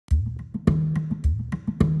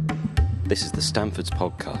This is the Stamfords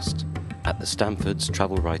podcast at the Stamfords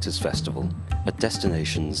Travel Writers Festival at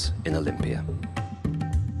Destinations in Olympia.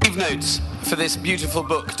 Notes for this beautiful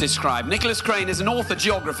book described. Nicholas Crane is an author,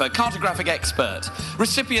 geographer, cartographic expert,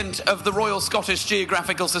 recipient of the Royal Scottish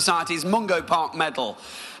Geographical Society's Mungo Park Medal,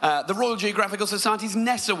 the Royal Geographical Society's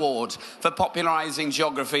Ness Award for popularising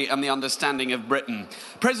geography and the understanding of Britain,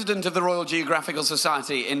 president of the Royal Geographical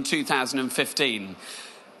Society in 2015.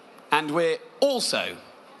 And we're also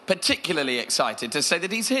particularly excited to say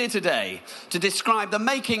that he's here today to describe the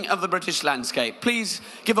making of the British landscape. Please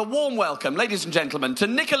give a warm welcome, ladies and gentlemen, to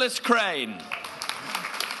Nicholas Crane.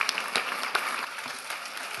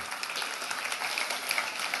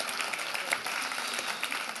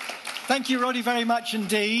 Thank you, Roddy, very much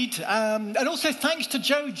indeed. And also thanks to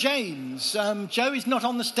Jo James. Jo is not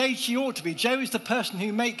on the stage, she ought to be. Jo is the person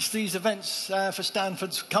who makes these events for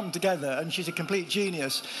Stamfords come together, and she's a complete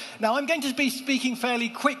genius. Now, I'm going to be speaking fairly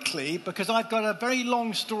quickly because I've got a very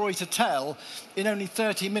long story to tell in only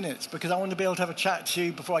 30 minutes because I want to be able to have a chat to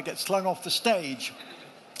you before I get slung off the stage.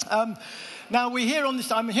 Now, I'm here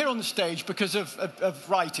on the stage because of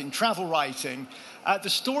writing, travel writing. The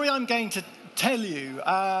story I'm going to tell you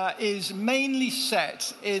is mainly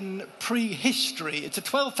set in prehistory. It's a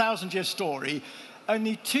 12,000-year story.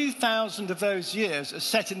 Only 2,000 of those years are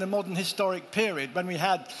set in the modern historic period when we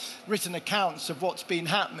had written accounts of what's been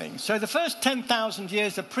happening. So the first 10,000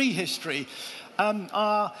 years of prehistory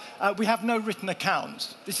we have no written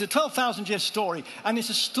accounts. This is a 12,000-year story, and it's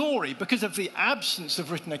a story because of the absence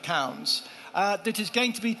of written accounts that is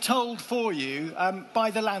going to be told for you by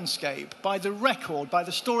the landscape, by the record, by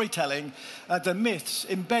the storytelling, the myths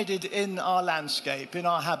embedded in our landscape, in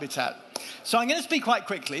our habitat. So I'm going to speak quite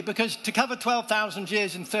quickly because to cover 12,000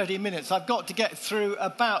 years in 30 minutes, I've got to get through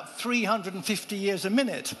about 350 years a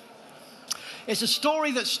minute. It's a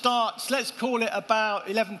story that starts, let's call it about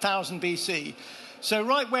 11,000 BC. So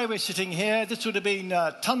right where we're sitting here, this would have been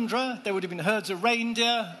tundra. There would have been herds of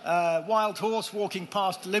reindeer, wild horse walking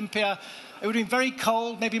past Olympia. It would have been very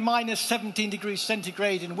cold, maybe minus 17 degrees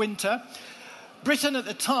centigrade in winter. Britain at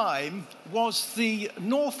the time was the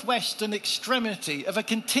northwestern extremity of a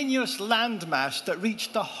continuous landmass that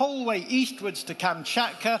reached the whole way eastwards to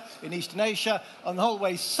Kamchatka in Eastern Asia and the whole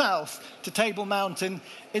way south to Table Mountain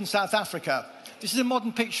in South Africa. This is a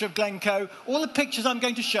modern picture of Glencoe. All the pictures I'm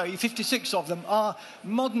going to show you, 56 of them, are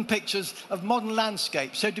modern pictures of modern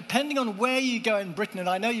landscapes. So depending on where you go in Britain, and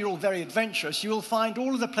I know you're all very adventurous, you will find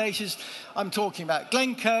all of the places I'm talking about.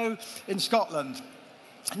 Glencoe in Scotland.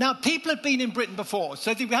 Now, people have been in Britain before.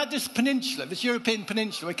 So we had this peninsula, this European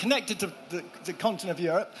peninsula. We're connected to the continent of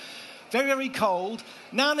Europe. Very, very cold.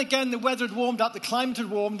 Now and again, the weather had warmed up, the climate had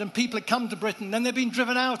warmed, and people had come to Britain. Then they've been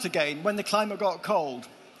driven out again when the climate got cold.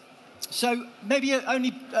 So maybe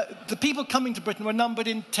only the people coming to Britain were numbered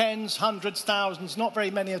in tens, hundreds, thousands, not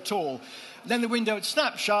very many at all. Then the window would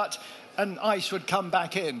snap shut and ice would come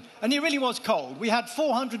back in. And it really was cold. We had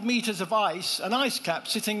 400 metres of ice, an ice cap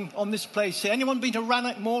sitting on this place here. Anyone been to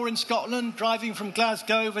Rannoch Moor in Scotland, driving from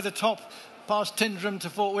Glasgow over the top past Tyndrum to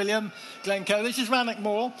Fort William, Glencoe? This is Rannoch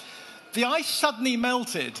Moor. The ice suddenly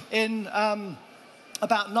melted in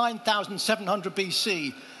about 9,700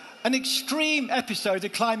 BC. An extreme episode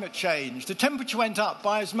of climate change. The temperature went up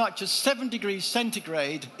by as much as 7 degrees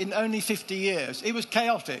centigrade in only 50 years. It was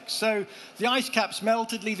chaotic. So the ice caps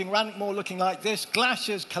melted, leaving Rannoch Moor looking like this.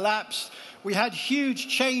 Glaciers collapsed. We had huge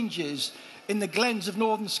changes in the glens of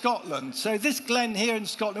northern Scotland. So this glen here in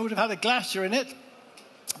Scotland would have had a glacier in it.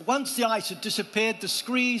 Once the ice had disappeared, the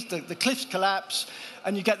screes, the cliffs collapse,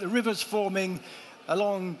 and you get the rivers forming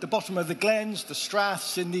along the bottom of the glens, the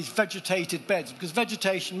straths, in these vegetated beds, because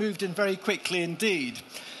vegetation moved in very quickly indeed.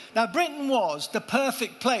 Now, Britain was the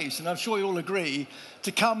perfect place, and I'm sure you all agree,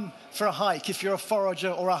 to come for a hike if you're a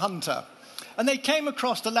forager or a hunter. And they came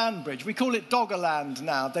across the land bridge. We call it Doggerland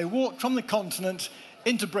now. They walked from the continent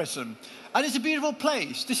into Britain. And it's a beautiful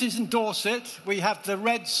place. This is in Dorset. We have the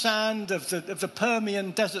red sand of the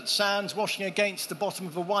Permian desert sands washing against the bottom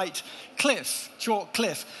of a white cliff, chalk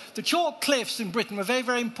cliff. The chalk cliffs in Britain were very,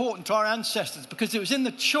 very important to our ancestors because it was in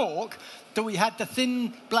the chalk that we had the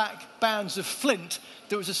thin black bands of flint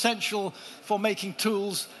that was essential for making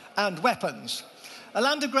tools and weapons. A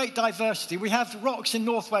land of great diversity. We have rocks in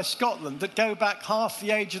northwest Scotland that go back half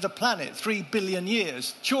the age of the planet, 3 billion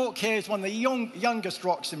years. Chalk here is one of the youngest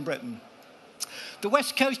rocks in Britain. The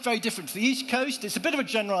west coast, very different to the east coast. It's a bit of a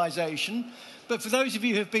generalisation, but for those of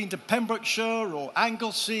you who have been to Pembrokeshire or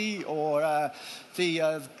Anglesey or the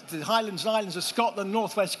Highlands and Islands of Scotland,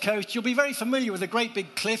 northwest coast, you'll be very familiar with the great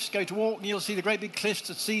big cliffs. Go to Orkney, you'll see the great big cliffs,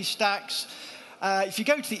 the sea stacks. If you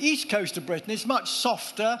go to the east coast of Britain, it's much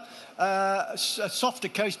softer, a softer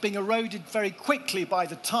coast being eroded very quickly by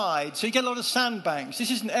the tide. So you get a lot of sandbanks.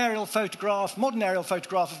 This is an aerial photograph, modern aerial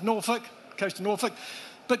photograph of Norfolk, coast of Norfolk.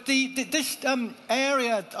 But this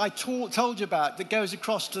area I told you about that goes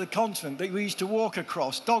across to the continent that we used to walk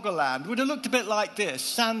across, Doggerland, would have looked a bit like this.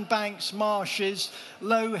 Sandbanks, marshes,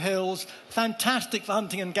 low hills, fantastic for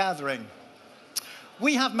hunting and gathering.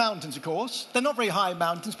 We have mountains, of course. They're not very high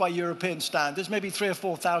mountains by European standards, maybe 3,000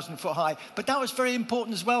 or 4,000 foot high. But that was very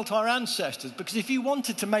important as well to our ancestors, because if you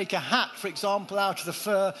wanted to make a hat, for example, out of the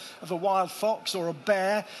fur of a wild fox or a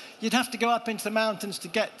bear, you'd have to go up into the mountains to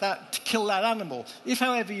get that, to kill that animal. If,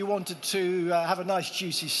 however, you wanted to have a nice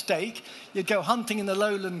juicy steak, you'd go hunting in the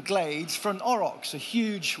lowland glades for an aurochs, a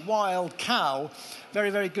huge wild cow. Very,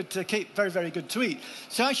 very good to keep, very, very good to eat.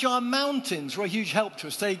 So actually our mountains were a huge help to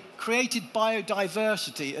us. They created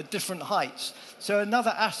biodiversity at different heights. So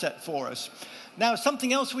another asset for us. Now,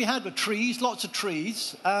 something else we had were trees, lots of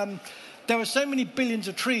trees. There were so many billions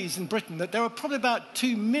of trees in Britain that there were probably about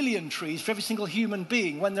 2 million trees for every single human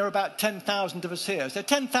being when there were about 10,000 of us here. So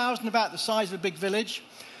 10,000 about the size of a big village,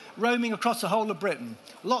 roaming across the whole of Britain.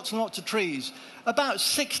 Lots and lots of trees. About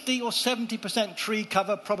 60 or 70% tree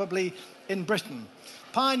cover probably in Britain.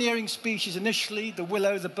 Pioneering species initially, the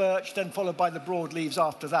willow, the birch, then followed by the broadleaves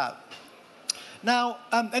after that. Now,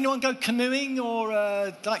 anyone go canoeing or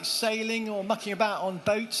like sailing or mucking about on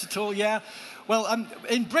boats at all? Yeah. Well,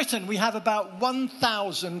 in Britain, we have about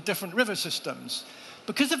 1,000 different river systems.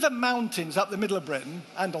 Because of the mountains up the middle of Britain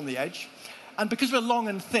and on the edge, and because we're long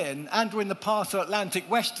and thin, and we're in the path of Atlantic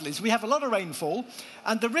westerlies, we have a lot of rainfall,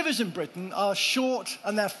 and the rivers in Britain are short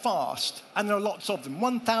and they're fast, and there are lots of them.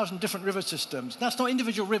 1,000 different river systems. That's not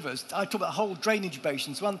individual rivers. I talk about whole drainage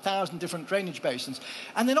basins, 1,000 different drainage basins.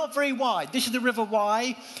 And they're not very wide. This is the River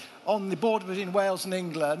Wye on the border between Wales and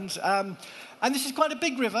England. And this is quite a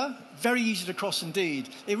big river, very easy to cross indeed.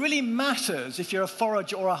 It really matters if you're a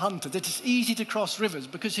forager or a hunter that it's easy to cross rivers,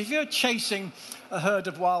 because if you're chasing a herd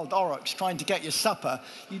of wild aurochs trying to get your supper,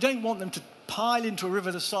 you don't want them to pile into a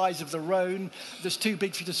river the size of the Rhone that's too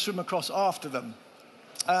big for you to swim across after them.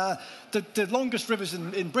 The longest rivers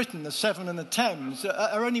in Britain, the Severn and the Thames,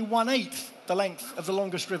 are only 1/8 the length of the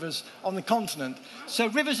longest rivers on the continent. So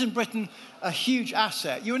rivers in Britain are a huge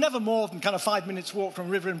asset. You were never more than kind of 5 minutes walk from a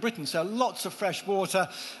river in Britain, so lots of fresh water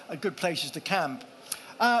and good places to camp.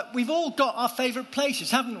 We've all got our favourite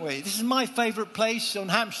places, haven't we? This is my favourite place on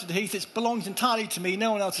Hampstead Heath. It belongs entirely to me.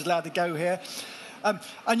 No one else is allowed to go here.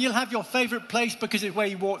 And you'll have your favourite place because it's where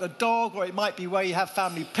you walk the dog, or it might be where you have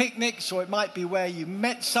family picnics, or it might be where you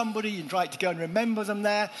met somebody, you'd like to go and remember them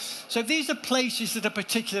there. So these are places that are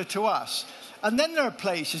particular to us. And then there are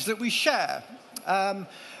places that we share.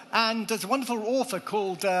 And there's a wonderful author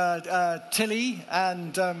called Tilly,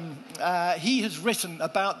 and he has written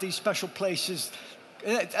about these special places,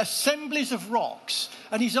 assemblies of rocks,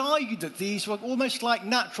 and he's argued that these were almost like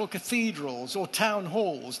natural cathedrals or town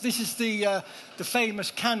halls. This is the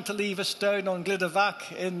famous cantilever stone on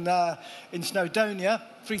Glyderfach in Snowdonia,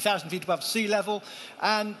 3,000 feet above sea level,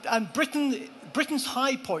 and Britain's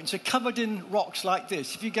high points are covered in rocks like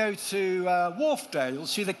this. If you go to Wharfdale, you'll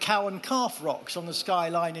see the Cow and Calf rocks on the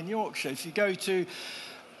skyline in Yorkshire. If you go to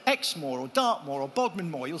Exmoor or Dartmoor or Bodmin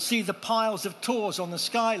Moor, you'll see the piles of tors on the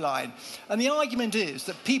skyline. And the argument is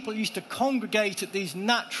that people used to congregate at these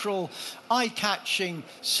natural, eye-catching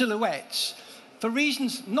silhouettes for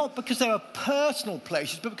reasons not because they were personal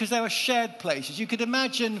places, but because they were shared places. You could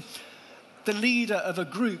imagine the leader of a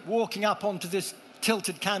group walking up onto this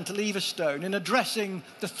tilted cantilever stone and addressing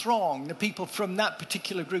the throng, the people from that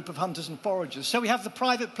particular group of hunters and foragers. So we have the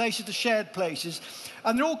private places, the shared places,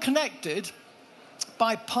 and they're all connected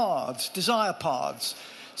by paths, desire paths.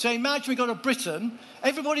 So imagine we've got a Britain,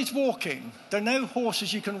 everybody's walking. There are no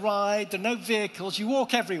horses you can ride, there are no vehicles, you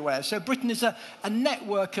walk everywhere. So Britain is a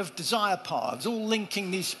network of desire paths, all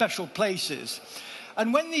linking these special places.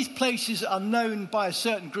 And when these places are known by a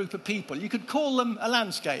certain group of people, you could call them a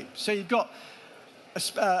landscape. So you've got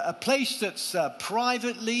a place that's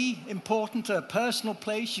privately important, a personal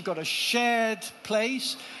place. You've got a shared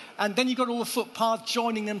place. And then you've got all the footpaths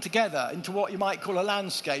joining them together into what you might call a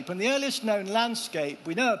landscape. And the earliest known landscape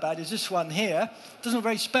we know about is this one here. It doesn't look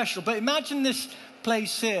very special, but imagine this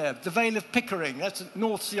place here, the Vale of Pickering. That's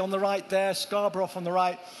North Sea on the right there, Scarborough off on the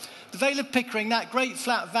right. The Vale of Pickering, that great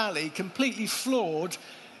flat valley, completely floored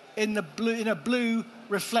in a blue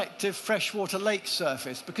reflective freshwater lake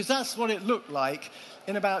surface, because that's what it looked like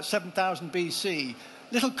in about 7,000 BC.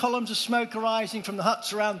 Little columns of smoke arising from the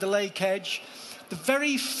huts around the lake edge.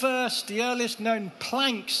 The earliest known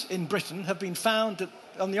planks in Britain have been found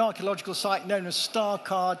on the archaeological site known as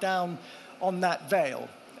Starcar down on that vale.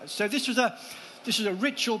 So this was a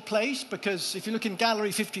ritual place, because if you look in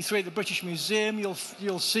Gallery 53 at the British Museum,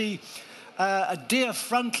 you'll see a deer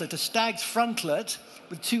frontlet, a stag's frontlet,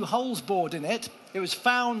 with 2 holes bored in it. It was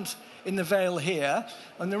found in the vale here,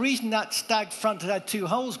 and the reason that stag frontlet had 2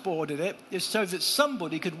 holes bored in it is so that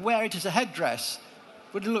somebody could wear it as a headdress.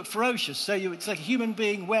 Would look ferocious. So it's like a human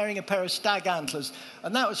being wearing a pair of stag antlers,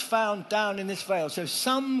 and that was found down in this vale. So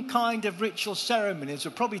some kind of ritual ceremonies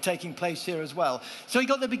were probably taking place here as well. So we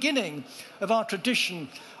got the beginning of our tradition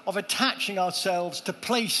of attaching ourselves to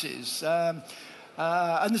places. And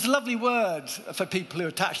there's a lovely word for people who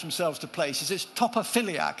attach themselves to places. It's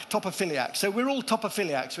topophiliac. So we're all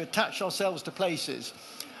topophiliacs. We attach ourselves to places.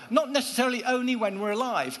 Not necessarily only when we're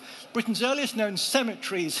alive. Britain's earliest known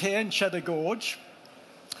cemetery is here in Cheddar Gorge,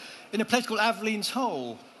 in a place called Aveline's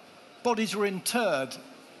Hole. Bodies were interred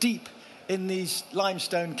deep in these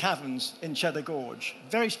limestone caverns in Cheddar Gorge.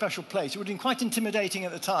 Very special place. It would have been quite intimidating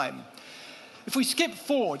at the time. If we skip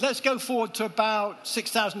forward, let's go forward to about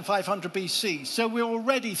 6,500 BC. So we're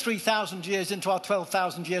already 3,000 years into our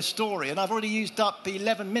 12,000-year story, and I've already used up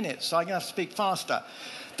 11 minutes, so I'm going to have to speak faster.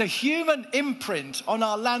 The human imprint on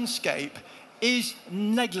our landscape is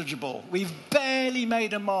negligible. We've barely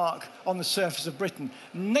made a mark on the surface of Britain.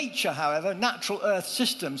 Nature, however, natural earth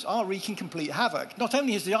systems are wreaking complete havoc. Not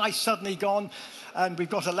only has the ice suddenly gone and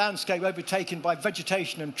we've got a landscape overtaken by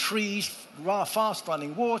vegetation and trees,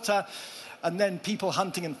 fast-running water, and then people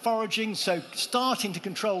hunting and foraging, so starting to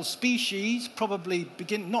control species, probably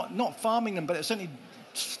not farming them, but certainly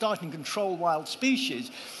starting to control wild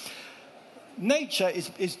species. Nature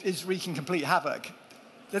is wreaking complete havoc.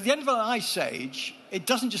 At the end of an ice age, it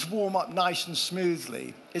doesn't just warm up nice and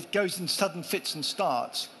smoothly. It goes in sudden fits and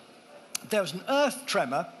starts. There was an earth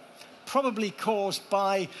tremor, probably caused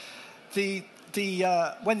by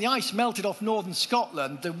when the ice melted off northern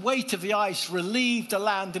Scotland, the weight of the ice relieved the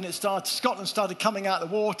land, and Scotland started coming out of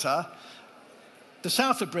the water. The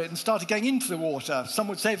south of Britain started going into the water. Some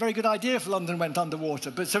would say a very good idea if London went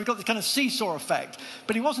underwater. So we got this kind of seesaw effect.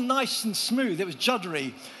 But it wasn't nice and smooth. It was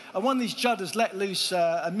juddery. And one of these judders let loose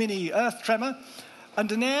a mini earth tremor.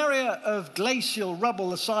 And an area of glacial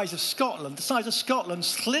rubble the size of Scotland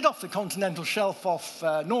slid off the continental shelf off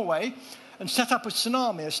Norway and set up a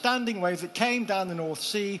tsunami, a standing wave that came down the North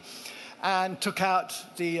Sea and took out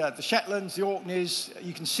the Shetlands, the Orkneys.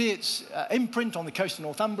 You can see its imprint on the coast of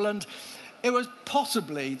Northumberland. It was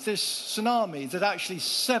possibly this tsunami that actually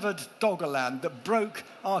severed Doggerland, that broke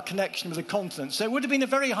our connection with the continent. So it would have been a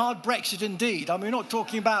very hard Brexit indeed. I mean, we're not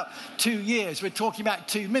talking about 2 years, we're talking about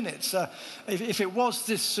 2 minutes. If it was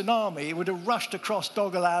this tsunami, it would have rushed across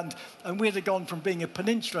Doggerland, and we'd have gone from being a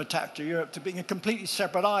peninsula attached to Europe to being a completely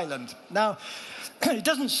separate island. Now, it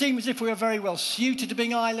doesn't seem as if we were very well suited to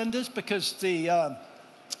being islanders, because the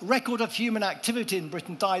record of human activity in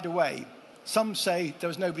Britain died away. Some say there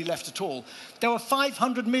was nobody left at all. There were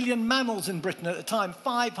 500 million mammals in Britain at the time,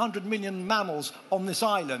 500 million mammals on this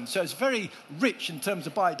island. So it's very rich in terms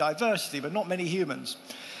of biodiversity, but not many humans.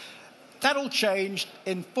 That all changed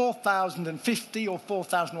in 4050 or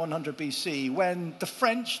 4100 BC, when the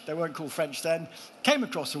French, they weren't called French then, came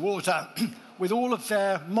across the water with all of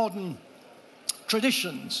their modern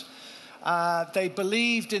traditions. They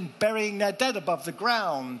believed in burying their dead above the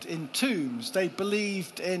ground in tombs. They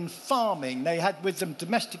believed in farming. They had with them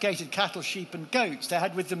domesticated cattle, sheep and goats. They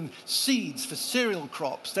had with them seeds for cereal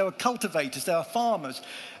crops. They were cultivators. They were farmers.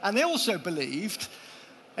 And they also believed,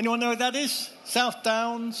 anyone know what that is? South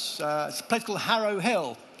Downs. It's a place called Harrow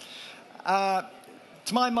Hill.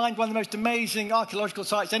 To my mind, one of the most amazing archaeological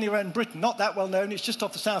sites anywhere in Britain. Not that well known. It's just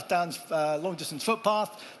off the South Downs long-distance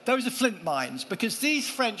footpath. Those are flint mines, because these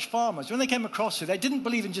French farmers, when they came across it, they didn't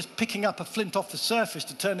believe in just picking up a flint off the surface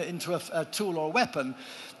to turn it into a tool or a weapon.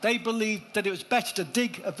 They believed that it was better to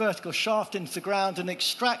dig a vertical shaft into the ground and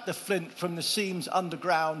extract the flint from the seams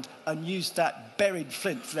underground and use that buried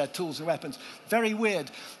flint for their tools and weapons. Very weird.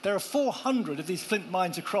 There are 400 of these flint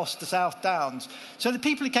mines across the South Downs. So the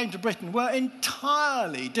people who came to Britain were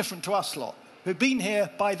entirely different to us lot, who'd been here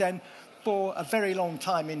by then for a very long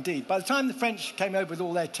time indeed. By the time the French came over with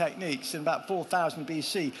all their techniques in about 4000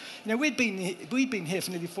 BC, we'd been here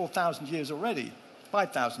for nearly 4,000 years already,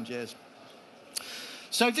 5,000 years.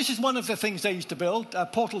 So this is one of the things they used to build,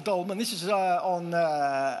 Portal Dolmen. This is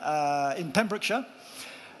in Pembrokeshire.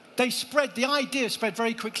 The idea spread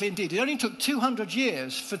very quickly indeed. It only took 200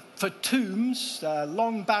 years for tombs,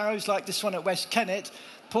 long barrows like this one at West Kennet,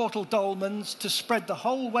 Portal Dolmens, to spread the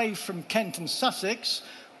whole way from Kent and Sussex,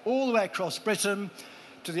 all the way across Britain,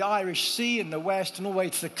 to the Irish Sea in the west and all the way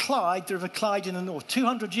to the Clyde, the River Clyde in the north,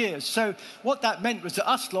 200 years. So what that meant was that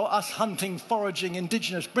us hunting, foraging,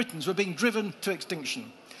 indigenous Britons were being driven to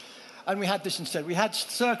extinction. And we had this instead. We had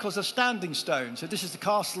circles of standing stone. So this is the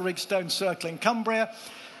Castlerigg stone circle in Cumbria.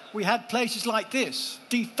 We had places like this,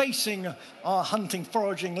 defacing our hunting,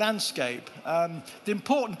 foraging landscape. The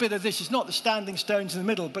important bit of this is not the standing stones in the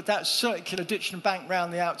middle, but that circular ditch and bank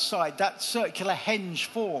round the outside, that circular henge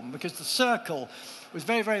form, because the circle was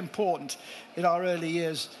very, very important in our early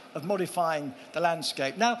years of modifying the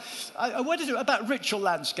landscape. Now, I wanted to about ritual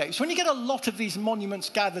landscapes. When you get a lot of these monuments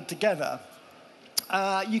gathered together,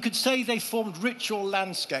 you could say they formed ritual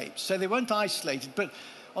landscapes. So they weren't isolated, but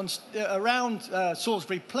around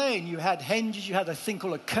Salisbury Plain, you had henges, you had a thing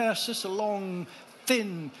called a cursus, a long,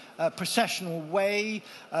 thin processional way,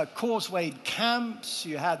 causewayed camps,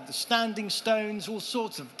 you had the standing stones, all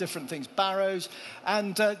sorts of different things, barrows,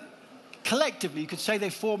 and collectively, you could say they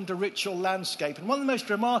formed a ritual landscape. And one of the most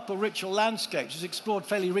remarkable ritual landscapes was explored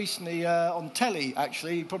fairly recently on telly,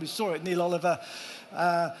 actually. You probably saw it, Neil Oliver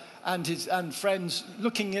and friends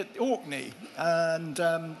looking at Orkney. And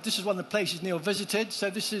this is one of the places Neil visited.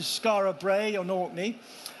 So this is Skara Brae on Orkney.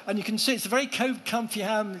 And you can see it's a very comfy,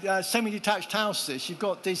 semi-detached house, this. You've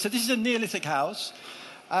got this. So this is a Neolithic house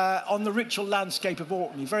on the ritual landscape of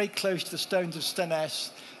Orkney, very close to the stones of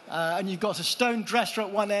Stenness. And you've got a stone dresser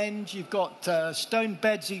at one end, you've got stone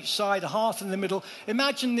beds each side, a hearth in the middle.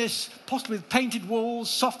 Imagine this, possibly with painted walls,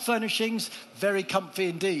 soft furnishings, very comfy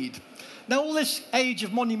indeed. Now, all this age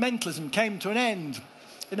of monumentalism came to an end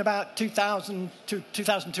in about 2000 to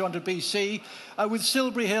 2200 BC with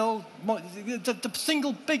Silbury Hill, the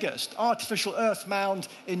single biggest artificial earth mound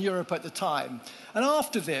in Europe at the time. And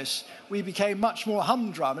after this, we became much more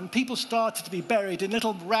humdrum, and people started to be buried in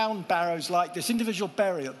little round barrows like this, individual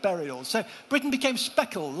burials. So Britain became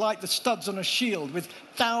speckled like the studs on a shield with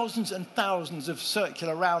thousands and thousands of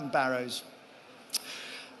circular round barrows.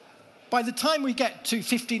 By the time we get to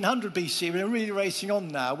 1500 BC, we're really racing on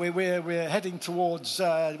now. We're heading towards,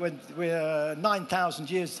 when we're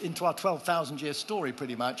 9,000 years into our 12,000-year story,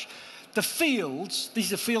 pretty much. The fields,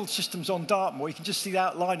 these are field systems on Dartmoor. You can just see the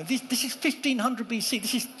outline of this. This is 1500 BC.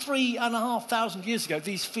 This is 3,500 years ago.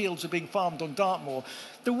 These fields are being farmed on Dartmoor.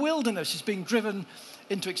 The wilderness is being driven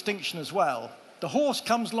into extinction as well. The horse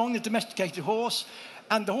comes along, the domesticated horse,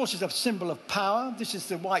 and the horse is a symbol of power. This is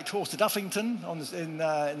the white horse at Uffington in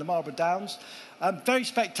the Marlborough Downs. Very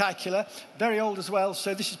spectacular, very old as well.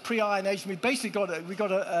 So this is pre-Iron Age. And we basically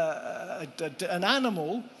got an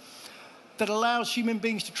animal that allows human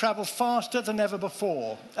beings to travel faster than ever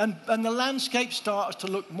before. And the landscape starts to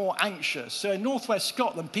look more anxious. So in northwest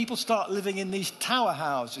Scotland, people start living in these tower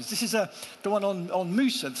houses. This is the one on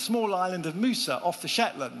Moosa, the small island of Moosa off the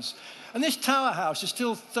Shetlands. And this tower house is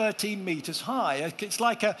still 13 metres high. It's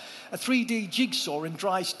like a 3D jigsaw in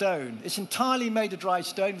dry stone. It's entirely made of dry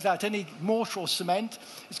stone without any mortar or cement.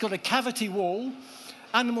 It's got a cavity wall.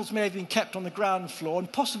 Animals may have been kept on the ground floor,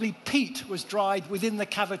 and possibly peat was dried within the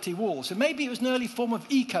cavity wall. So maybe it was an early form of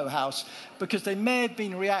eco-house, because they may have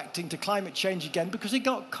been reacting to climate change again because it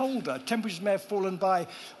got colder. Temperatures may have fallen by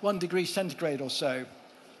 1 degree centigrade or so.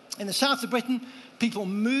 In the south of Britain, people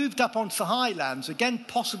moved up onto the highlands, again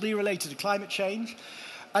possibly related to climate change,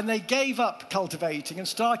 and they gave up cultivating and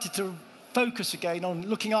started to focus again on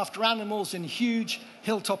looking after animals in huge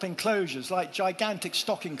hilltop enclosures, like gigantic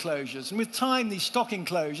stock enclosures. And with time, these stock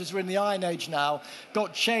enclosures, we're in the Iron Age now,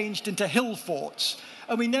 got changed into hill forts.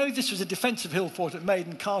 And we know this was a defensive hill fort at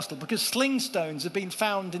Maiden Castle because sling stones have been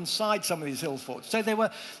found inside some of these hill forts. So they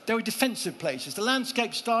were defensive places. The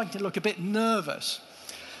landscape's starting to look a bit nervous.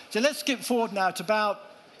 So let's skip forward now to about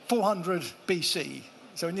 400 BC.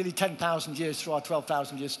 So we're nearly 10,000 years through our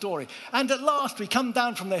 12,000-year story. And at last, we come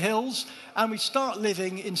down from the hills and we start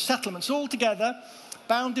living in settlements all together,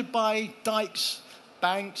 bounded by dikes,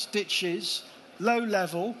 banks, ditches, low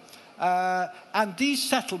level. And these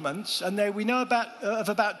settlements, and we know of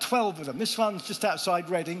about 12 of them. This one's just outside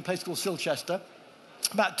Reading, a place called Silchester.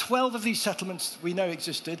 About 12 of these settlements we know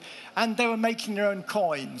existed, and they were making their own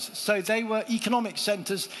coins. So they were economic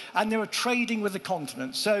centres, and they were trading with the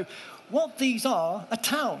continent. So what these are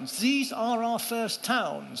towns. These are our first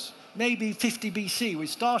towns. Maybe 50 BC, we're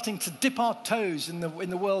starting to dip our toes in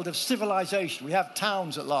the world of civilization. We have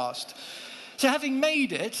towns at last. So having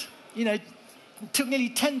made it, it took nearly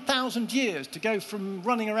 10,000 years to go from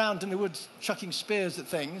running around in the woods chucking spears at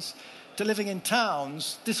things to living in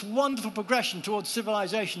towns. This wonderful progression towards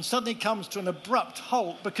civilization suddenly comes to an abrupt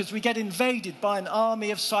halt because we get invaded by an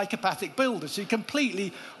army of psychopathic builders who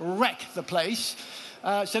completely wreck the place.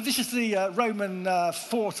 So this is the Roman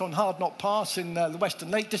fort on Hardknott Pass in the Western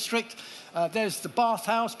Lake District. There's the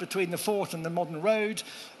bathhouse between the fort and the modern road,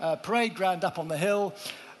 parade ground up on the hill.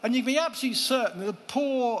 And you can be absolutely certain that the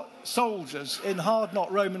poor soldiers in Hardknott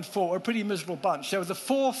Roman fort are a pretty miserable bunch. They were the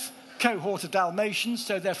 4th cohort of Dalmatians,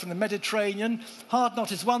 so they're from the Mediterranean.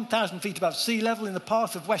 Hardknott is 1,000 feet above sea level in the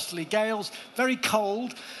path of westerly gales, very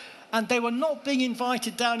cold. And they were not being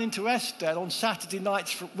invited down into Eskdale on Saturday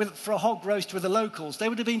nights for a hog roast with the locals. They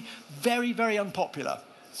would have been very, very unpopular.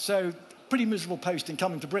 So pretty miserable posting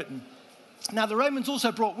coming to Britain. Now, the Romans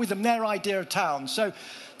also brought with them their idea of town. So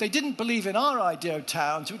they didn't believe in our idea of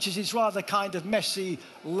towns, which is these rather kind of messy,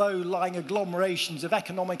 low-lying agglomerations of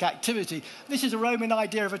economic activity. This is a Roman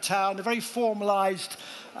idea of a town, a very formalised,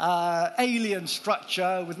 alien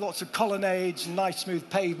structure with lots of colonnades and nice smooth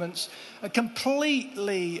pavements,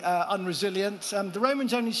 completely unresilient. The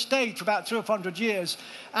Romans only stayed for about 300 or 400 years,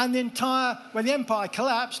 and when the empire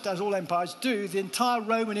collapsed, as all empires do, the entire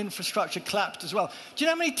Roman infrastructure collapsed as well. Do you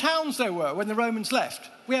know how many towns there were when the Romans left?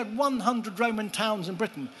 We had 100 Roman towns in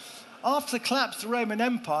Britain. After the collapse of the Roman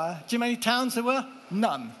Empire, do you know how many towns there were?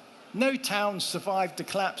 None. No towns survived the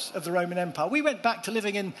collapse of the Roman Empire. We went back to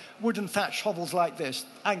living in wooden thatched hovels like this,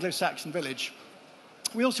 Anglo-Saxon village.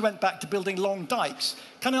 We also went back to building long dikes,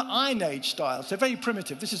 kind of Iron Age style, so very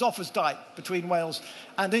primitive. This is Offa's Dyke between Wales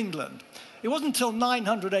and England. It wasn't until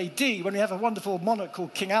 900 AD, when we have a wonderful monarch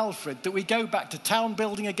called King Alfred, that we go back to town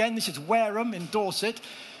building again. This is Wareham in Dorset.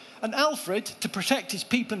 And Alfred, to protect his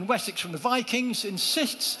people in Wessex from the Vikings,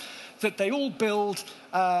 insists that they all build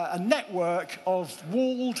a network of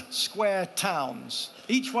walled square towns.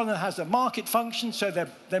 Each one has a market function, so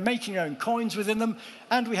they're making their own coins within them,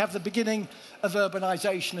 and we have the beginning of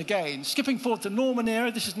urbanisation again. Skipping forward to Norman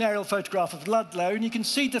era, this is an aerial photograph of Ludlow, and you can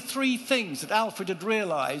see the 3 things that Alfred had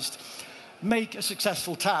realised make a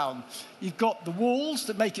successful town. You've got the walls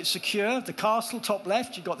that make it secure, the castle top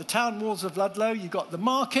left, you've got the town walls of Ludlow, you've got the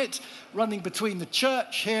market running between the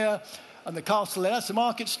church here and the castle there, that's the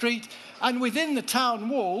Market Street, and within the town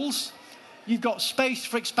walls you've got space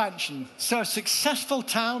for expansion. So a successful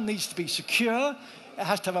town needs to be secure, it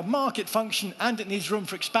has to have a market function, and it needs room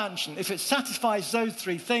for expansion. If it satisfies those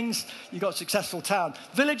 3 things, you've got a successful town.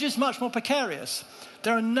 Villages, much more precarious.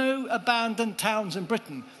 There are no abandoned towns in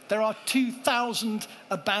Britain. There are 2,000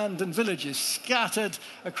 abandoned villages scattered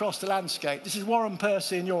across the landscape. This is Warren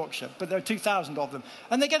Percy in Yorkshire, but there are 2,000 of them.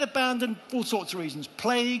 And they get abandoned for all sorts of reasons.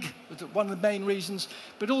 Plague was one of the main reasons,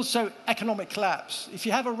 but also economic collapse. If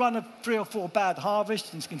you have a run of 3 or 4 bad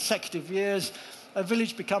harvests in consecutive years, a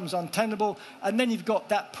village becomes untenable, and then you've got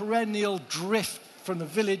that perennial drift from the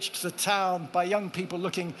village to the town by young people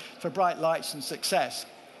looking for bright lights and success.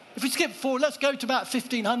 If we skip forward, let's go to about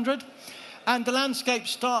 1500, and the landscape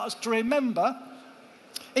starts to remember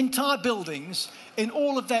entire buildings in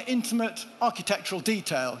all of their intimate architectural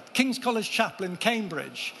detail. King's College Chapel in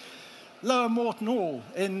Cambridge, Lower Morton Hall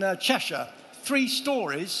in Cheshire, 3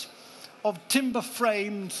 stories of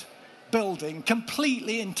timber-framed building,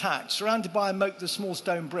 completely intact, surrounded by a moat, the small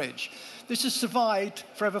stone bridge. This has survived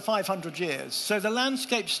for over 500 years. So the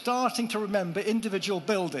landscape's starting to remember individual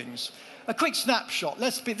buildings. A quick snapshot.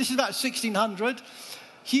 This is about 1600.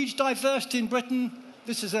 Huge diversity in Britain.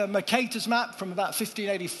 This is a Mercator's map from about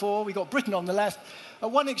 1584. We've got Britain on the left.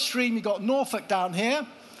 At one extreme, you've got Norfolk down here,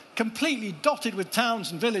 completely dotted with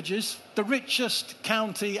towns and villages, the richest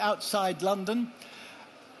county outside London.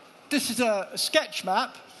 This is a sketch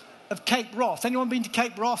map of Cape Wrath. Anyone been to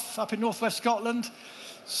Cape Wrath up in northwest Scotland?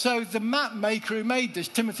 So the map maker who made this,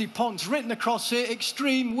 Timothy Ponce, written across here,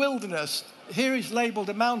 extreme wilderness. Here is labelled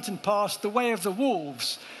a mountain pass, the way of the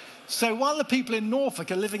wolves. So while the people in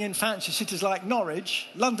Norfolk are living in fancy cities like Norwich,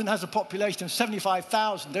 London has a population of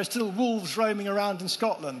 75,000. There's still wolves roaming around in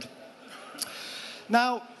Scotland.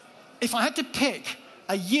 Now, if I had to pick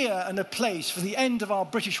a year and a place for the end of our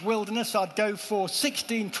British wilderness, I'd go for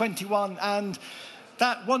 1621 and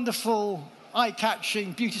that wonderful,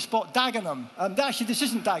 eye-catching beauty spot, Dagenham. Actually, this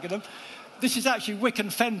isn't Dagenham. This is actually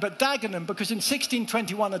Wicken Fen, but Dagenham, because in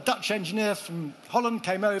 1621 a Dutch engineer from Holland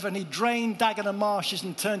came over and he drained Dagenham marshes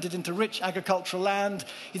and turned it into rich agricultural land.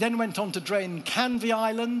 He then went on to drain Canvey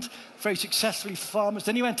Island, very successfully for farmers.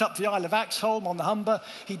 Then he went up to the Isle of Axholme on the Humber.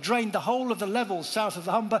 He drained the whole of the levels south of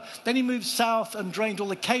the Humber. Then he moved south and drained all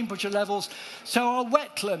the Cambridgeshire levels. So our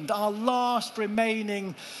wetland, our last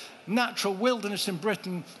remaining natural wilderness in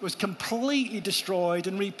Britain, was completely destroyed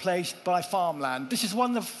and replaced by farmland. This is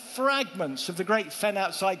one of the fragments of the great fen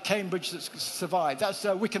outside Cambridge that's survived. That's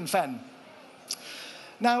Wicken Fen.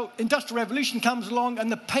 Now, Industrial Revolution comes along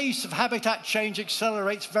and the pace of habitat change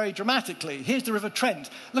accelerates very dramatically. Here's the River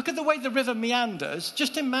Trent. Look at the way the river meanders.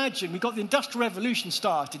 Just imagine, we got the Industrial Revolution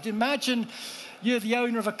started. Imagine you're the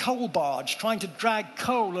owner of a coal barge trying to drag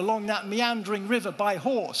coal along that meandering river by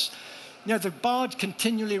horse. You know, the barge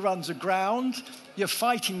continually runs aground. You're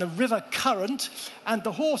fighting the river current, and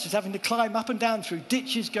the horse is having to climb up and down through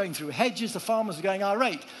ditches, going through hedges. The farmers are going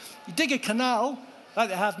irate. You dig a canal, like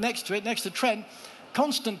they have next to it, next to Trent,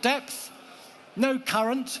 constant depth, no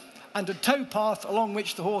current, and a towpath along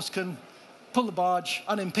which the horse can pull the barge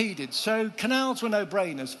unimpeded. So canals were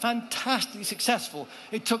no-brainers, fantastically successful.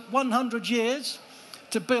 It took 100 years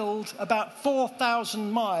to build about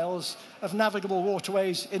 4,000 miles of navigable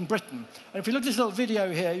waterways in Britain. And if you look at this little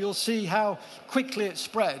video here, you'll see how quickly it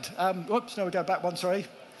spread. Whoops, no, we go back one, sorry.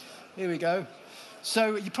 Here we go.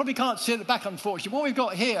 So you probably can't see at the back, unfortunately. What we've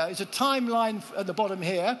got here is a timeline at the bottom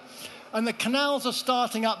here, and the canals are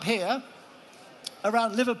starting up here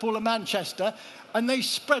around Liverpool and Manchester, and they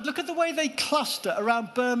spread. Look at the way they cluster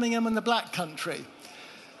around Birmingham and the Black Country.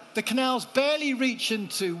 The canals barely reach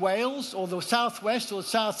into Wales or the southwest or the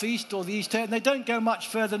southeast or the east, and they don't go much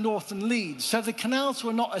further north than Leeds. So the canals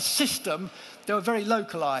were not a system, they were very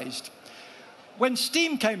localised. When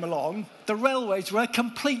steam came along, the railways were a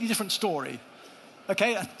completely different story.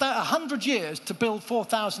 Okay, 100 years to build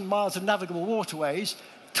 4,000 miles of navigable waterways,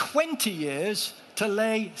 20 years to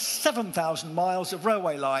lay 7,000 miles of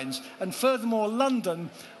railway lines. And furthermore, London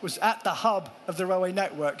was at the hub of the railway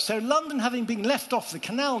network. So London, having been left off the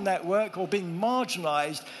canal network or being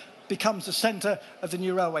marginalised, becomes the centre of the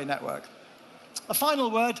new railway network. A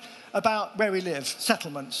final word about where we live,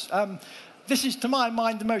 settlements. This is, to my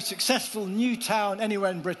mind, the most successful new town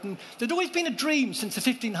anywhere in Britain. There'd always been a dream since the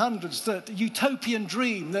 1500s, that a utopian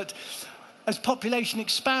dream that as population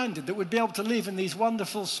expanded, that we'd be able to live in these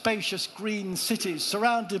wonderful, spacious, green cities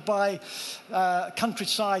surrounded by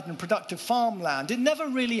countryside and productive farmland. It never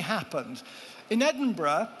really happened. In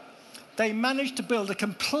Edinburgh, they managed to build a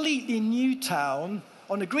completely new town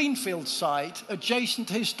on a greenfield site adjacent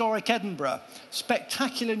to historic Edinburgh.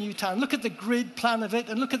 Spectacular new town. Look at the grid plan of it,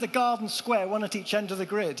 and look at the garden square, one at each end of the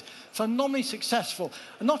grid. Phenomenally successful.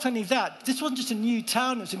 And not only that, this wasn't just a new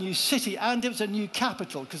town, it was a new city, and it was a new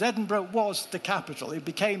capital, because Edinburgh was the capital. It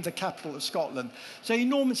became the capital of Scotland. So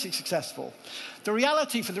enormously successful. The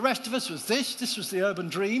reality for the rest of us was this. This was the urban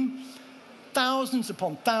dream. Thousands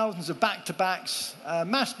upon thousands of back-to-backs,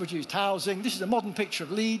 mass-produced housing. This is a modern picture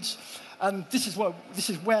of Leeds. And this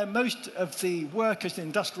is where most of the workers in the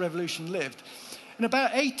Industrial Revolution lived. In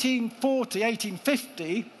about 1840,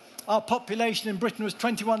 1850, our population in Britain was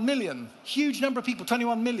 21 million. Huge number of people,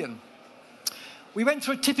 21 million. We went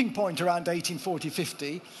through a tipping point around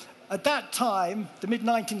 1840-50. At that time, the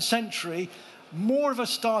mid-19th century, more of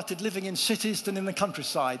us started living in cities than in the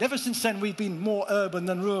countryside. Ever since then, we've been more urban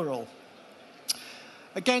than rural.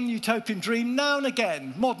 Again, utopian dream. Now and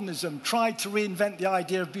again, modernism tried to reinvent the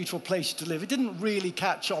idea of beautiful places to live. It didn't really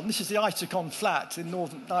catch on. This is the Isokon flat in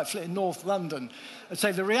North London. I'd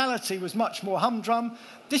say the reality was much more humdrum.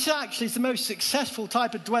 This actually is the most successful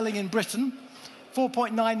type of dwelling in Britain.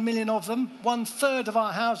 4.9 million of them. 1/3 of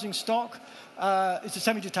our housing stock is a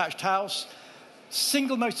semi-detached house.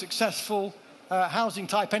 Single most successful housing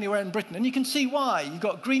type anywhere in Britain. And you can see why. You've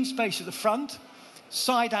got green space at the front,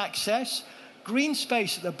 side access, green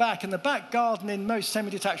space at the back, and the back garden in most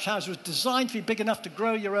semi-detached houses was designed to be big enough to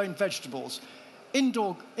grow your own vegetables.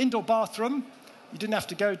 Indoor bathroom, you didn't have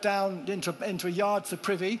to go down into a yard to the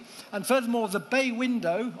privy. And furthermore, the bay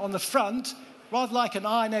window on the front, rather like an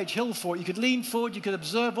Iron Age hill fort, you could lean forward, you could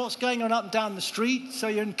observe what's going on up and down the street, so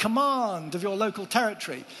you're in command of your local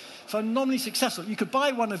territory. Phenomenally successful. You could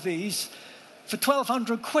buy one of these for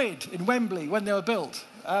 1,200 quid in Wembley when they were built.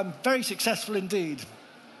 Very successful indeed.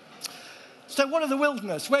 So what of the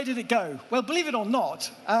wilderness? Where did it go? Well, believe it or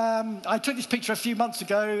not, I took this picture a few months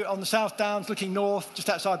ago on the South Downs, looking north, just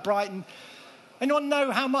outside Brighton. Anyone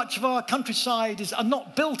know how much of our countryside are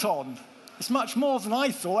not built on? It's much more than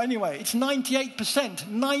I thought anyway. It's 98%.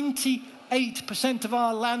 98% of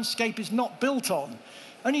our landscape is not built on.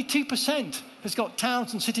 Only 2% has got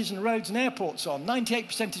towns and cities and roads and airports on.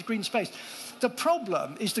 98% is green space. The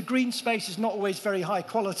problem is the green space is not always very high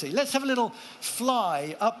quality. Let's have a little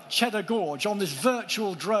fly up Cheddar Gorge on this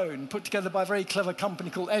virtual drone put together by a very clever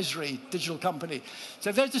company called Esri, digital company.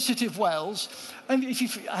 So there's the city of Wells. And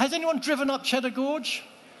has anyone driven up Cheddar Gorge?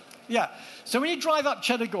 Yeah. So when you drive up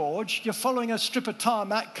Cheddar Gorge, you're following a strip of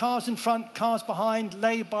tarmac, cars in front, cars behind,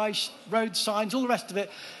 lay-by, road signs, all the rest of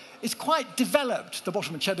it. It's quite developed, the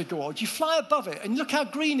bottom of Cheddar Gorge. You fly above it, and look how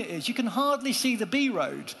green it is. You can hardly see the B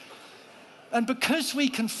road. And because we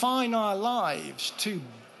confine our lives to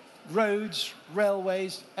roads,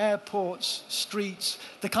 railways, airports, streets,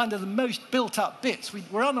 the kind of the most built-up bits,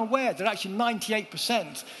 we're unaware that actually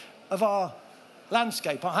 98% of our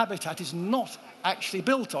landscape, our habitat, is not actually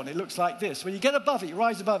built on. It looks like this. When you get above it, you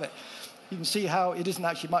rise above it, you can see how it isn't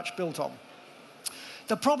actually much built on.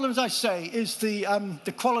 The problem, as I say, is the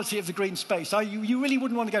quality of the green space. You really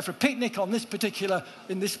wouldn't want to go for a picnic on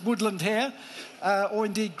in this woodland here, or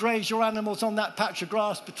indeed graze your animals on that patch of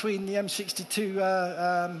grass between the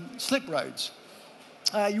M62 slip roads.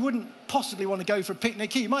 You wouldn't possibly want to go for a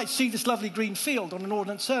picnic here. You might see this lovely green field on an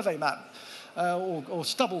Ordnance Survey map. Or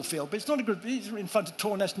stubble field, but it's in front of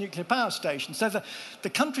Torness Nuclear Power Station. So the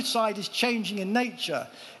countryside is changing in nature.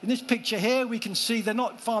 In this picture here, we can see they're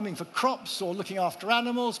not farming for crops or looking after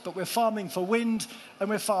animals, but we're farming for wind and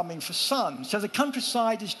we're farming for sun. So the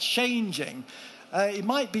countryside is changing. It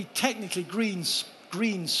might be technically green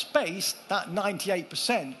space, that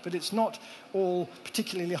 98%, but it's not all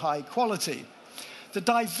particularly high quality. The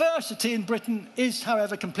diversity in Britain is,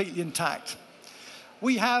 however, completely intact.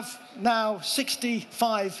 We have now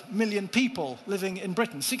 65 million people living in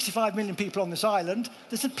Britain, 65 million people on this island.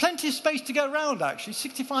 There's plenty of space to go around, actually.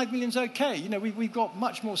 65 million's okay. You know, we've got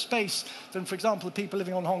much more space than, for example, the people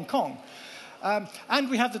living on Hong Kong. And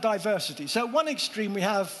we have the diversity. So at one extreme, we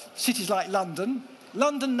have cities like London.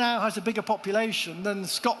 London now has a bigger population than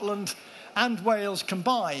Scotland and Wales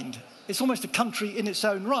combined. It's almost a country in its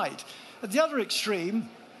own right. At the other extreme,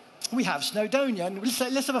 we have Snowdonia, and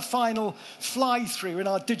let's have a final fly-through in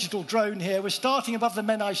our digital drone here. We're starting above the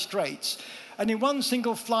Menai Straits, and in one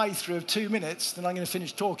single fly-through of 2 minutes, then I'm going to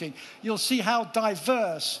finish talking, you'll see how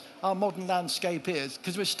diverse our modern landscape is.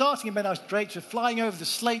 Because we're starting in Menai Straits, we're flying over the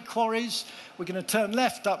slate quarries, we're going to turn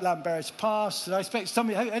left up Llanberis Pass, and I expect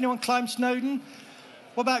anyone climb Snowdon?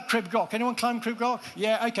 What about Crib Goch? Anyone climb Crib Goch?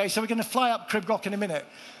 Yeah, okay, so we're going to fly up Crib Goch in a minute.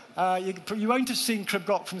 You won't have seen Crib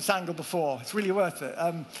Goch from this angle before. It's really worth it.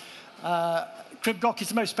 Crib Goch is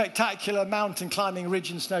the most spectacular mountain climbing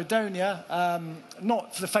ridge in Snowdonia,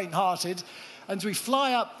 not for the faint-hearted. And as we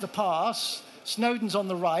fly up the pass, Snowdon's on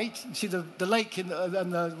the right. You see the lake and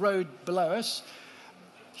the road below us.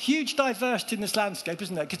 Huge diversity in this landscape,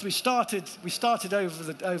 isn't there? Because we started over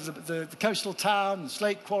the coastal town, the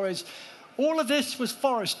slate quarries. All of this was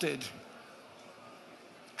forested.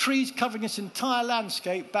 Trees covering this entire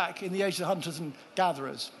landscape back in the age of the hunters and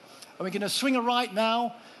gatherers. And we're going to swing a right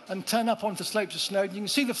now and turn up onto the slopes of Snowdon. You can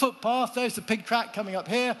see the footpath. There's the pig track coming up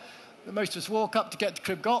here that most of us walk up to get to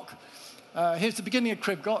Crib Goch. Here's the beginning of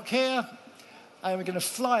Crib Goch here. And we're going to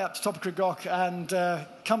fly up to the top of Crib Goch and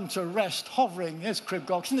come to a rest, hovering. Here's Crib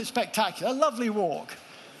Goch. Isn't it spectacular? A lovely walk.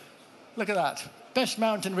 Look at that. Best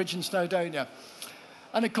mountain ridge in Snowdonia.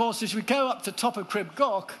 And, of course, as we go up to the top of Crib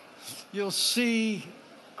Goch, you'll see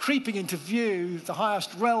creeping into view the highest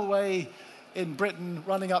railway in Britain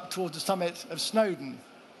running up towards the summit of Snowdon.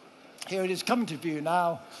 Here it is coming to view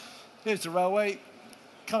now. Here's the railway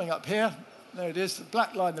coming up here. There it is, the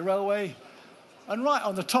black line, the railway. And right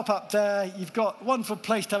on the top up there, you've got a wonderful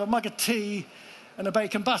place to have a mug of tea and a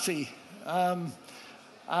bacon butty.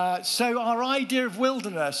 So our idea of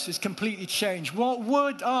wilderness is completely changed. What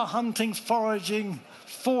would our hunting, foraging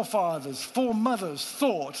forefathers, foremothers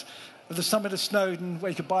thought of the summit of Snowdon, where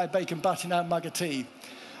you could buy a bacon butty and a mug of tea?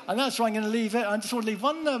 And that's where I'm going to leave it. I just want to leave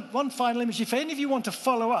one final image. If any of you want to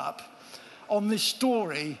follow up on this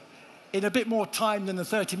story in a bit more time than the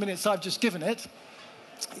 30 minutes I've just given it,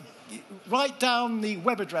 write down the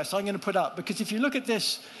web address I'm going to put up. Because if you look at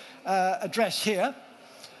this address here,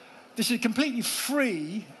 this is a completely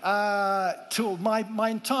free tool. My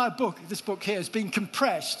entire book, this book here, has been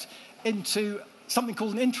compressed into something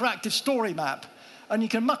called an interactive story map. And you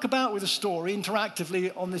can muck about with a story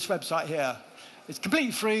interactively on this website here. It's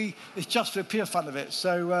completely free. It's just for the pure fun of it.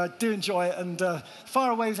 So do enjoy it and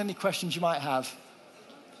fire away with any questions you might have.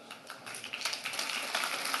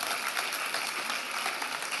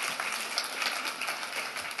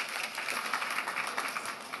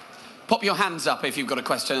 Pop your hands up if you've got a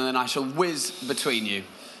question, and then I shall whiz between you,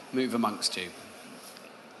 move amongst you.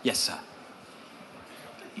 Yes, sir.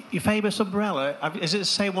 Your famous umbrella, is it the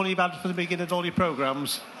same one you've had from the beginning of all your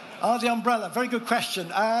programmes? Oh, the umbrella. Very good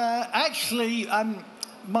question. Actually,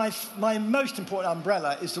 my most important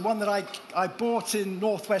umbrella is the one that I bought in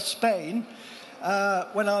northwest Spain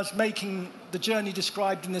when I was making the journey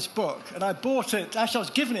described in this book. And I bought it, actually I was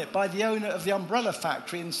given it by the owner of the umbrella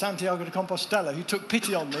factory in Santiago de Compostela, who took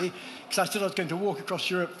pity on me because I said I was going to walk across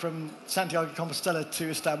Europe from Santiago de Compostela to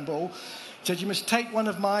Istanbul. He said, you must take one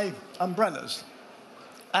of my umbrellas.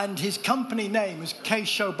 And his company name is Ke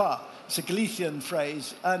Shoba. It's a Galician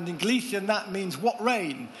phrase. And in Galician, that means what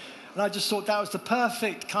rain. And I just thought that was the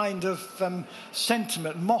perfect kind of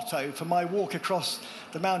sentiment, motto for my walk across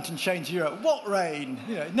the mountain chains of Europe. What rain?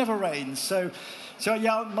 You know, it never rains. So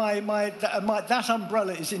yeah, that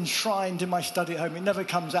umbrella is enshrined in my study at home. It never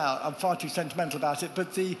comes out. I'm far too sentimental about it.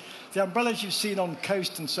 But the umbrellas you've seen on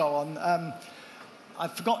coast and so on,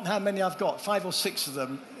 I've forgotten how many I've got, 5 or 6 of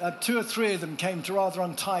them. 2 or 3 of them came to rather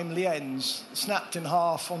untimely ends, snapped in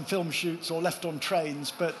half on film shoots or left on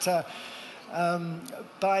trains. But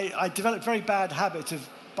I developed a very bad habit of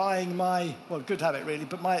buying good habit really,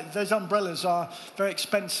 but those umbrellas are very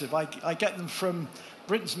expensive. I get them from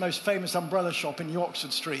Britain's most famous umbrella shop in New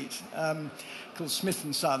Oxford Street, called Smith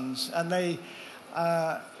 & Sons. And they,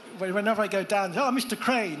 whenever I go down, Mr.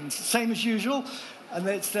 Crane, same as usual. And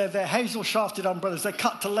they're hazel-shafted umbrellas. They're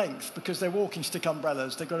cut to length because they're walking stick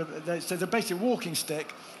umbrellas. So they're basically a walking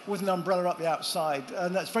stick with an umbrella up the outside.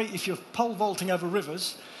 And that's if you're pole vaulting over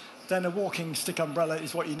rivers, then a walking stick umbrella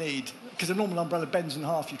is what you need. Because a normal umbrella bends in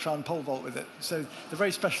half, you try and pole vault with it. So they're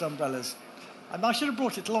very special umbrellas. And I should have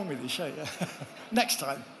brought it along with you, show you. Next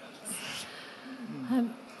time.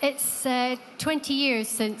 It's 20 years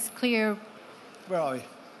since Clear... Where are we?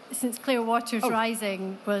 Since Clear Waters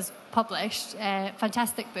Rising was published.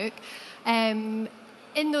 Fantastic book. In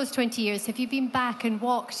those 20 years, have you been back and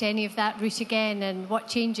walked any of that route again? And what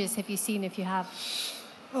changes have you seen, if you have?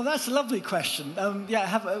 Well, that's a lovely question. In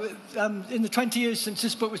the 20 years since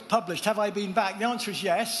this book was published, have I been back? The answer is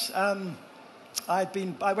yes.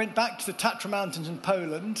 I went back to the Tatra Mountains in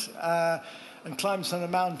Poland and climbed some of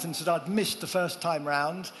the mountains that I'd missed the first time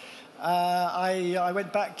round. I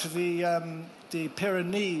went back to the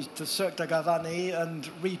Pyrenees, to Cirque de Gavani, and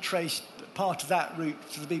retraced part of that route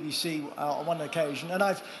to the BBC on one occasion. And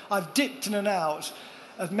I've dipped in and out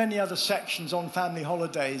of many other sections on family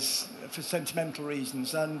holidays for sentimental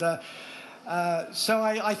reasons. And so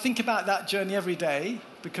I think about that journey every day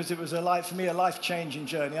because it was for me a life-changing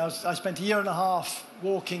journey. I spent a year and a half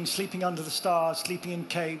walking, sleeping under the stars, sleeping in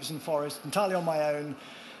caves and forests, entirely on my own,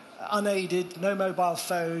 unaided, no mobile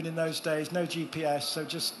phone in those days, no GPS, so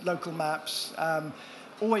just local maps,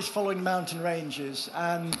 always following mountain ranges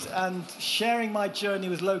and sharing my journey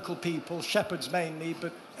with local people, shepherds mainly,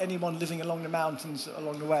 but anyone living along the mountains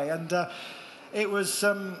along the way. And it was,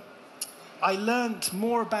 I learnt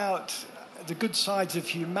more about the good sides of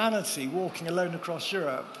humanity walking alone across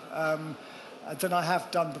Europe than I have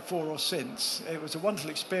done before or since. It was a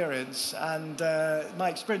wonderful experience, and my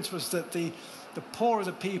experience was that the poorer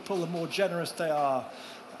the people, the more generous they are.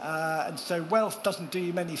 And so wealth doesn't do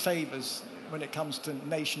you many favours when it comes to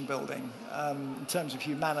nation building in terms of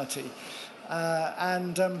humanity. I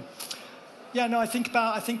think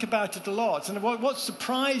about it a lot. And what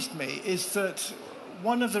surprised me is that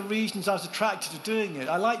one of the reasons I was attracted to doing it,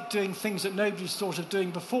 I like doing things that nobody's thought of doing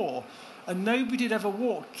before. And nobody had ever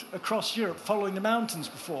walked across Europe following the mountains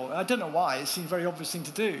before. I don't know why, it seemed a very obvious thing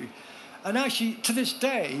to do. And actually, to this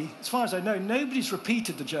day, as far as I know, nobody's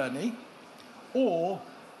repeated the journey or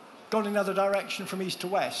gone in another direction from east to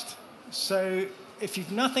west. So if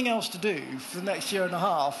you've nothing else to do for the next year and a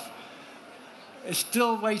half, it's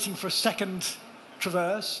still waiting for a second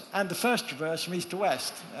traverse and the first traverse from east to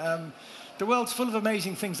west. The world's full of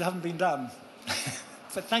amazing things that haven't been done.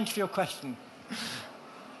 But thank you for your question.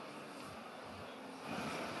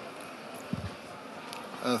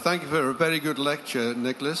 Thank you for a very good lecture,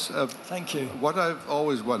 Nicholas. Thank you. What I've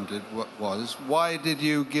always wondered was, why did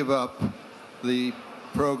you give up the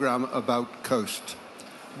programme about Coast?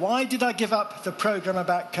 Why did I give up the programme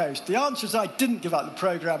about Coast? The answer is I didn't give up the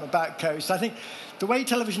programme about Coast. I think the way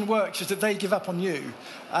television works is that they give up on you.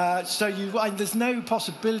 There's no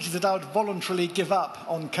possibility that I would voluntarily give up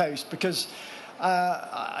on Coast because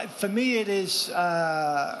for me it is...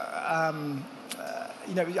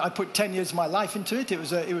 I put 10 years of my life into it. It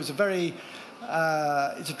was a very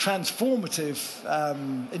it's a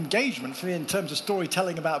transformative engagement for me in terms of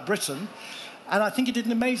storytelling about Britain. And I think it did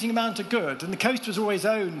an amazing amount of good. And the coast was always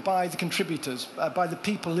owned by the contributors, by the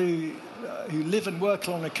people who live and work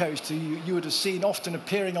along the coast, who you would have seen often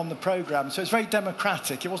appearing on the programme. So it's very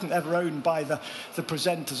democratic. It wasn't ever owned by the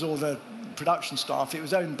presenters or the production staff. It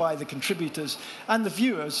was owned by the contributors and the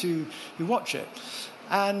viewers who watch it.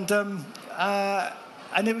 And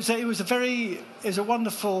it was a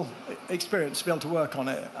wonderful experience to be able to work on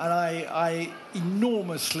it, and I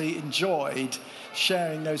enormously enjoyed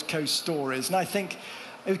sharing those coast stories. And I think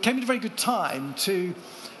it came at a very good time to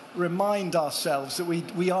remind ourselves that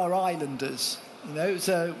we are islanders. You know,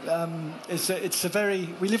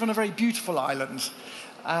 we live on a very beautiful island,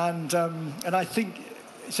 and I think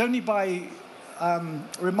it's only by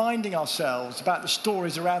reminding ourselves about the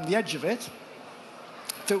stories around the edge of it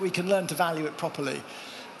that we can learn to value it properly.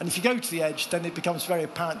 And if you go to the edge, then it becomes very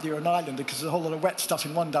apparent that you're an islander because there's a whole lot of wet stuff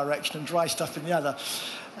in one direction and dry stuff in the other.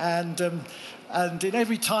 And in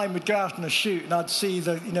every time we'd go out on a shoot and I'd see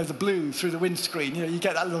the blue through the windscreen, you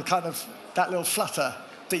get that little flutter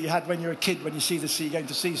that you had when you were a kid when you see the sea going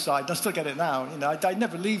to seaside. And I still get it now. It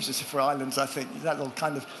never leaves us if we're islands, I think, that little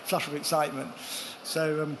kind of flutter of excitement.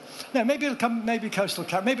 So, no, maybe it'll come, maybe coastal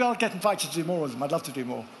camp. Maybe I'll get invited to do more of them. I'd love to do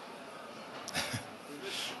more.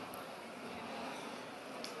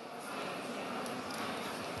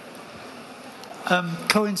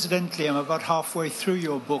 Coincidentally, I'm about halfway through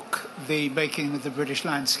your book, The Making of the British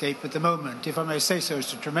Landscape, at the moment. If I may say so,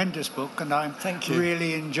 it's a tremendous book, and I'm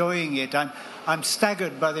really enjoying it. I'm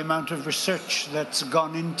staggered by the amount of research that's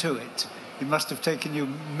gone into it. It must have taken you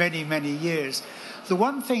many, many years. The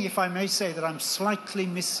one thing, if I may say, that I'm slightly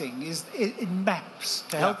missing is in maps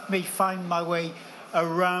to help me find my way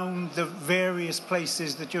around the various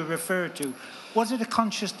places that you refer to. Was it a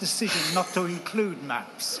conscious decision not to include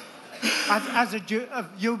maps?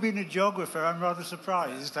 You being a geographer, I'm rather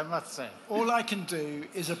surprised, I must say. All I can do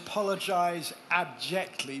is apologise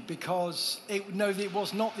abjectly because it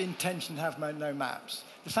was not the intention to have no maps.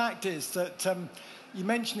 The fact is that you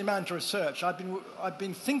mentioned the amount of research. I've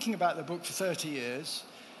been thinking about the book for 30 years.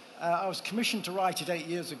 I was commissioned to write it 8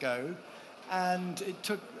 years ago, and it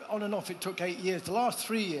took 8 years. The last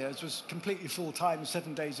 3 years was completely full-time,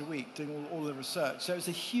 7 days a week, doing all the research. So it was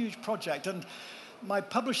a huge project, and my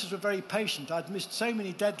publishers were very patient. I'd missed so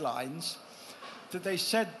many deadlines that they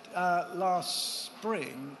said last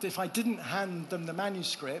spring that if I didn't hand them the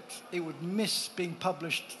manuscript, it would miss being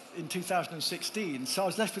published in 2016. So I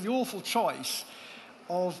was left with the awful choice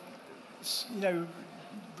of,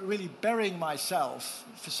 really burying myself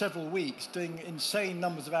for several weeks, doing insane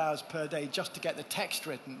numbers of hours per day just to get the text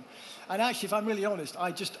written. And actually, if I'm really honest,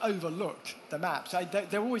 I just overlooked the maps.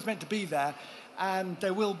 They're always meant to be there. And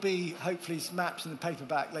there will be, hopefully, some maps in the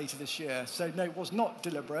paperback later this year. So, no, it was not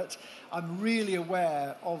deliberate. I'm really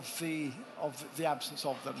aware of the absence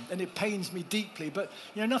of them. And it pains me deeply. But,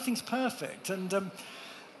 nothing's perfect. And,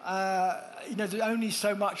 there's only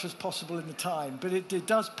so much as possible in the time. But it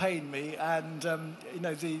does pain me. And, all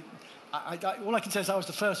I can say is I was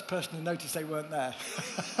the first person to notice they weren't there.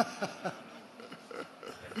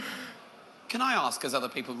 Can I ask, as other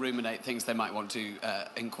people ruminate things they might want to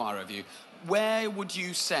inquire of you, where would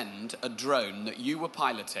you send a drone that you were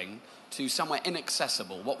piloting to somewhere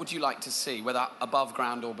inaccessible? What would you like to see, whether above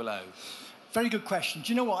ground or below? Very good question.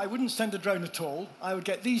 Do you know what? I wouldn't send a drone at all. I would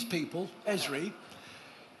get these people, Esri,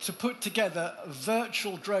 to put together a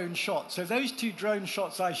virtual drone shot. So those 2 drone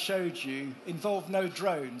shots I showed you involved no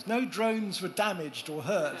drones. No drones were damaged or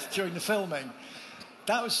hurt during the filming.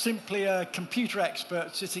 That was simply a computer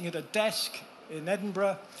expert sitting at a desk in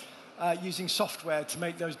Edinburgh using software to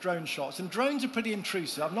make those drone shots. And drones are pretty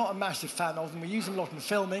intrusive. I'm not a massive fan of them. We use them a lot in the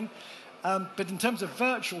filming. But in terms of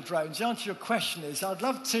virtual drones, the answer to your question is I'd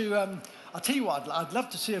love to... I'll tell you what, I'd love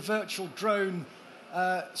to see a virtual drone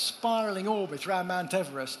spiralling orbit around Mount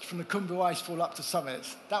Everest from the Khumbu Icefall up to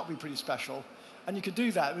summit. That would be pretty special. And you could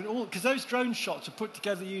do that because those drone shots are put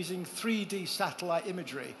together using 3D satellite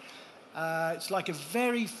imagery. It's like a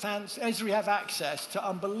very fancy... Esri have access to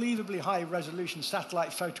unbelievably high-resolution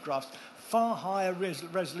satellite photographs, far higher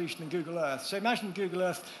resolution than Google Earth. So imagine Google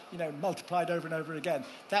Earth, multiplied over and over again.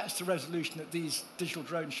 That's the resolution that these digital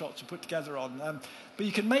drone shots are put together on. But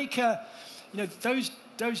you can make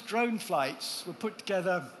those drone flights were put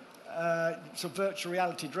together, sort of virtual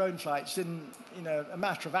reality drone flights in, a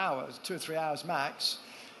matter of hours, 2 or 3 hours max.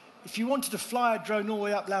 If you wanted to fly a drone all the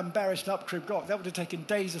way up Llanberis and up Crib Goch, that would have taken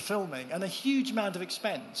days of filming and a huge amount of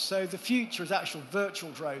expense. So the future is actual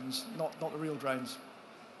virtual drones, not the real drones.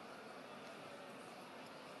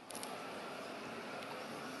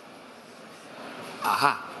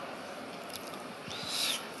 Aha.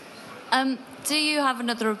 Do you have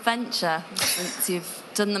another adventure since you've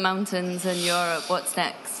done the mountains in Europe? What's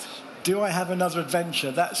next? Do I have another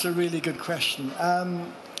adventure? That's a really good question.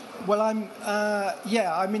 Well,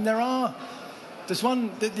 there's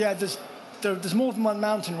one, there's more than one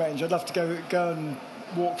mountain range I'd love to go and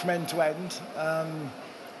walk from end to end.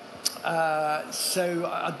 So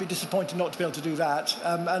I'd be disappointed not to be able to do that.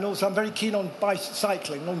 And also I'm very keen on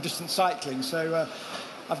cycling, long-distance cycling. So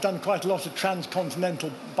I've done quite a lot of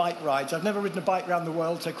transcontinental bike rides. I've never ridden a bike around the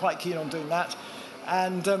world, so quite keen on doing that.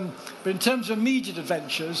 And but in terms of immediate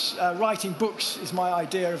adventures, writing books is my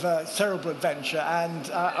idea of a cerebral adventure,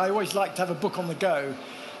 and I always like to have a book on the go.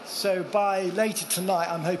 So by later tonight,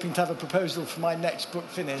 I'm hoping to have a proposal for my next book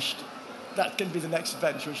finished. That's going to be the next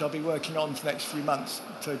adventure, which I'll be working on for the next few months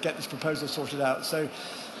to get this proposal sorted out. So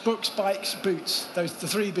books, bikes, boots, the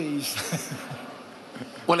 3 Bs.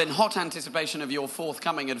 Well, in hot anticipation of your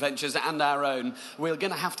forthcoming adventures and our own, we're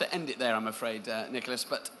going to have to end it there, I'm afraid, Nicholas.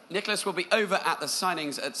 But Nicholas will be over at the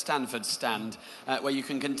Signings at Stanford stand, where you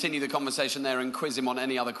can continue the conversation there and quiz him on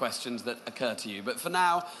any other questions that occur to you. But for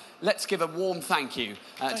now, let's give a warm thank you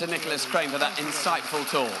to Nicholas Crane for that insightful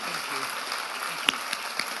talk. Thank you.